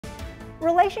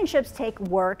Relationships take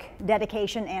work,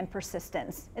 dedication, and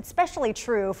persistence. It's especially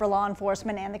true for law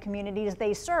enforcement and the communities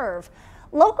they serve.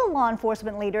 Local law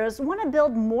enforcement leaders want to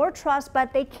build more trust,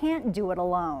 but they can't do it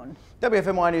alone.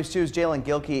 WFMY News 2's Jaelen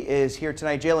Gilkey is here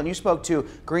tonight. Jaelen, you spoke to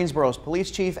Greensboro's police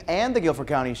chief and the Guilford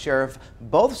County Sheriff.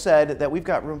 Both said that we've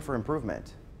got room for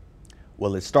improvement.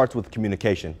 Well, it starts with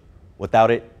communication.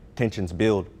 Without it, tensions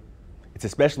build. It's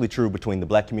especially true between the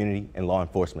black community and law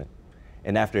enforcement.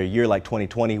 And after a year like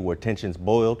 2020, where tensions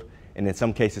boiled and in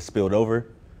some cases spilled over,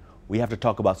 we have to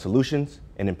talk about solutions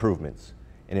and improvements.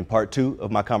 And in part 2 of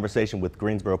my conversation with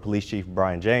Greensboro Police Chief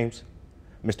Brian James,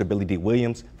 Mr. Billy D.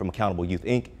 Williams from Accountable Youth,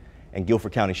 Inc., and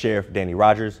Guilford County Sheriff Danny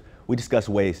Rogers, we discuss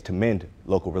ways to mend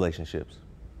local relationships.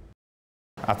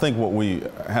 I think what we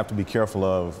have to be careful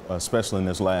of, especially in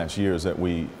this last year, is that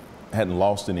we hadn't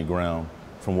lost any ground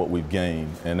from what we've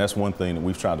gained. And that's one thing that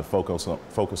we've tried to focus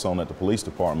on at the police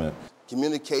department.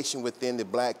 Communication within the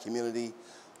black community,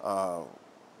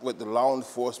 with the law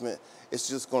enforcement,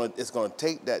 it's going to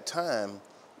take that time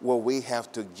where we have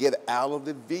to get out of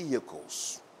the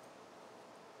vehicles,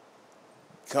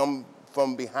 come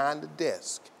from behind the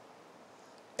desk,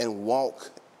 and walk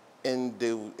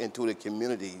into the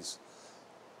communities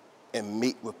and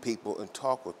meet with people and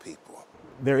talk with people.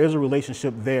 There is a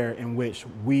relationship there in which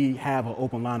we have an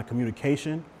open line of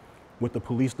communication with the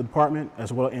police department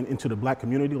as well and into the black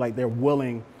community. Like, they're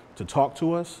willing to talk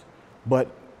to us, but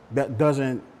that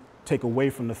doesn't take away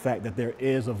from the fact that there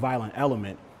is a violent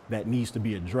element that needs to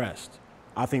be addressed.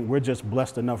 I think we're just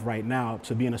blessed enough right now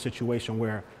to be in a situation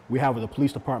where we have a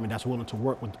police department that's willing to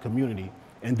work with the community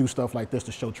and do stuff like this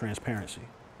to show transparency.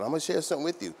 I'm gonna share something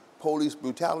with you. Police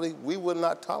brutality, we will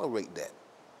not tolerate that.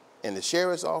 In the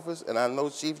sheriff's office, and I know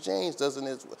Chief James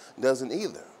doesn't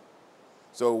either.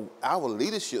 So our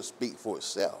leadership speaks for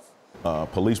itself.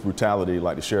 Police brutality,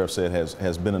 like the sheriff said,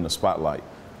 has been in the spotlight.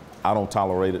 I don't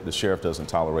tolerate it, the sheriff doesn't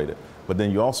tolerate it. But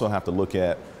then you also have to look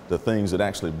at the things that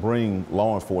actually bring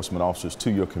law enforcement officers to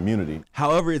your community.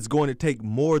 However, it's going to take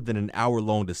more than an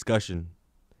hour-long discussion.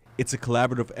 It's a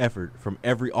collaborative effort from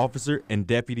every officer and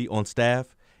deputy on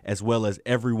staff, as well as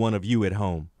every one of you at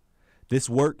home. This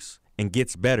works and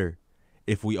gets better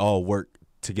if we all work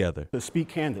together. To speak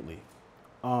candidly,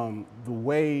 the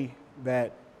way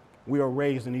that we are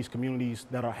raised in these communities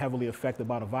that are heavily affected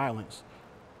by the violence,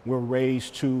 we're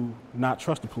raised to not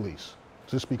trust the police,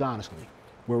 to speak honestly.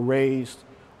 We're raised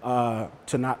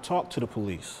to not talk to the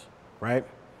police, right?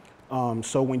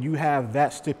 So when you have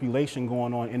that stipulation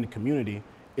going on in the community,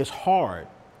 it's hard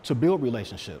to build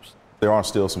relationships. There are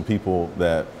still some people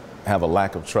that have a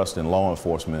lack of trust in law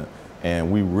enforcement,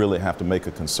 and we really have to make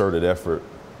a concerted effort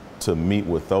to meet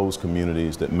with those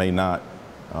communities that may not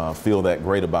feel that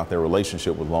great about their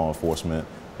relationship with law enforcement,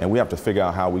 and we have to figure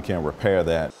out how we can repair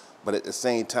that. But at the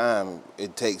same time,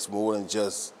 it takes more than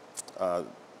just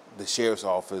the sheriff's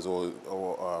office or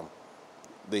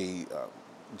the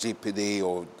GPD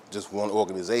or just one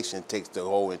organization. It takes the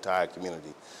whole entire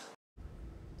community.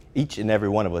 Each and every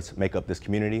one of us make up this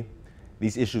community.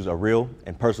 These issues are real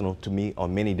and personal to me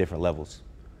on many different levels.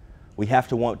 We have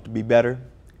to want to be better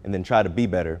and then try to be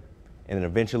better and then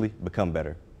eventually become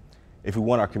better if we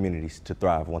want our communities to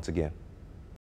thrive once again.